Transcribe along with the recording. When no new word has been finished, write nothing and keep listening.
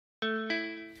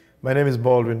My name is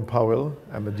Baldwin Powell.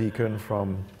 I'm a deacon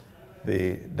from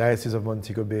the Diocese of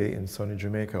Montego Bay in sunny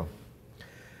Jamaica.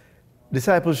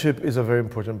 Discipleship is a very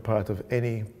important part of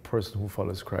any person who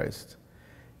follows Christ.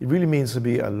 It really means to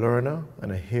be a learner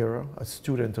and a hearer, a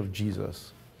student of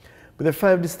Jesus. But there are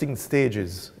 5 distinct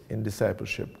stages in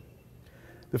discipleship.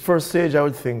 The first stage, I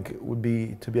would think, would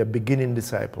be to be a beginning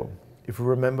disciple. If you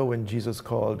remember when Jesus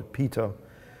called Peter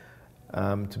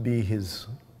to be his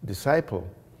disciple,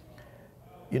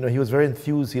 he was very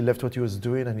enthused. He left what he was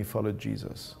doing and he followed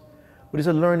Jesus. But it's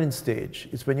a learning stage.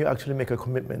 It's when you actually make a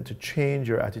commitment to change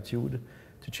your attitude,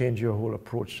 to change your whole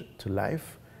approach to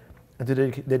life, and to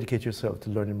dedicate yourself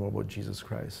to learning more about Jesus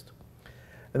Christ.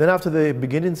 And then after the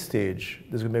beginning stage,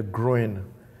 there's going to be a growing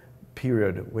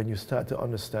period when you start to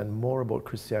understand more about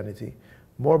Christianity,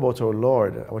 more about our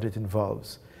Lord and what it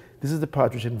involves. This is the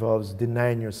part which involves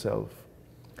denying yourself,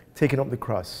 taking up the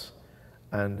cross,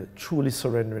 and truly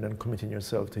surrendering and committing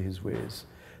yourself to His ways.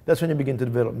 That's when you begin to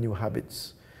develop new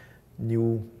habits,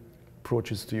 new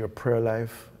approaches to your prayer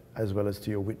life, as well as to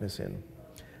your witnessing.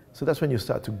 So that's when you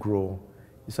start to grow.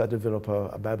 You start to develop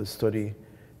a Bible study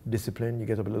discipline. You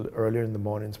get up a little earlier in the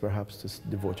mornings, perhaps, to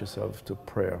devote yourself to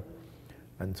prayer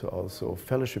and to also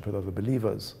fellowship with other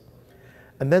believers.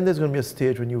 And then there's going to be a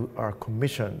stage when you are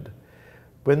commissioned.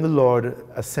 When the Lord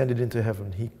ascended into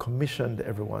heaven, He commissioned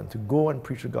everyone to go and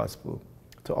preach the gospel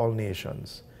to all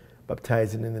nations,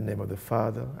 baptizing in the name of the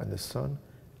Father and the Son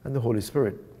and the Holy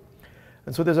Spirit.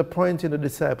 And so there's a point in a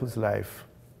disciple's life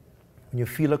when you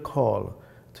feel a call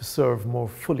to serve more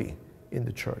fully in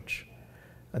the church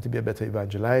and to be a better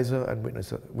evangelizer and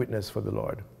witness for the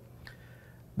Lord.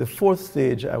 The 4th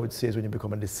stage, I would say, is when you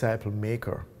become a disciple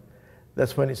maker.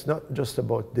 That's when it's not just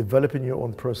about developing your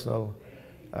own personal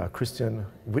Christian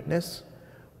witness,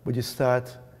 but you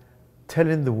start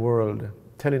telling the world,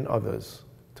 telling others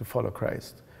to follow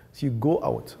Christ. So you go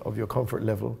out of your comfort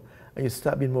level and you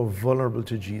start being more vulnerable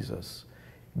to Jesus.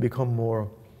 You become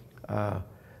more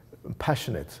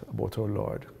passionate about our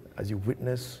Lord as you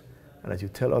witness and as you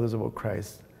tell others about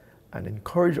Christ and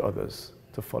encourage others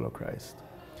to follow Christ.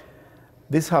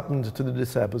 This happened to the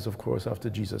disciples, of course, after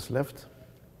Jesus left,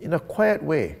 in a quiet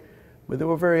way, but they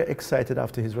were very excited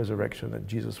after His resurrection that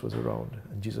Jesus was around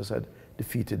and Jesus had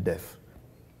defeated death.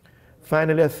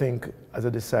 Finally, I think, as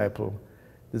a disciple,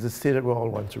 there's a state that we all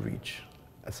want to reach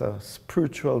as a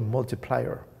spiritual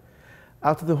multiplier.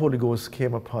 After the Holy Ghost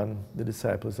came upon the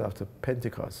disciples after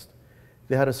Pentecost,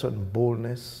 they had a certain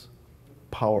boldness,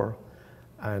 power,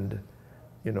 and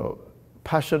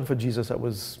passion for Jesus that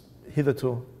was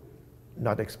hitherto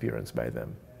not experienced by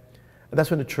them. And that's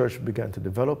when the church began to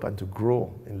develop and to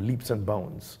grow in leaps and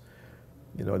bounds.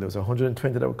 There was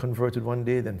 120 that were converted one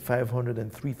day, then 500 and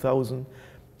 3,000.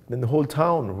 Then the whole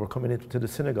town were coming into the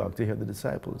synagogue to hear the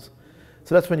disciples.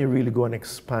 So that's when you really go and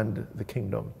expand the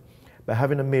kingdom, by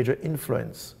having a major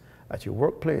influence at your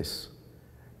workplace,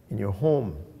 in your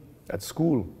home, at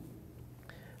school.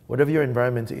 Whatever your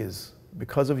environment is,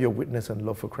 because of your witness and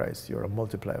love for Christ, you're a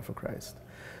multiplier for Christ.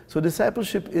 So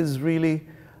discipleship is really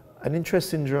an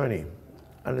interesting journey,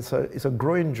 and it's a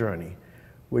growing journey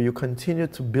where you continue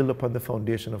to build upon the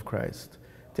foundation of Christ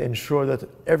to ensure that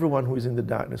everyone who is in the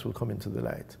darkness will come into the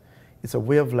light. It's a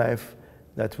way of life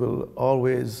that will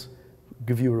always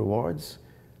give you rewards,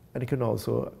 and it can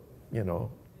also,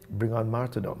 bring on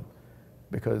martyrdom.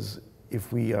 Because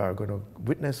if we are going to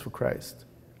witness for Christ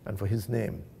and for His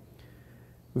name,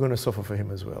 we're going to suffer for Him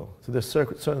as well. So there's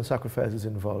certain sacrifices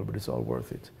involved, but it's all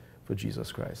worth it for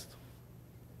Jesus Christ.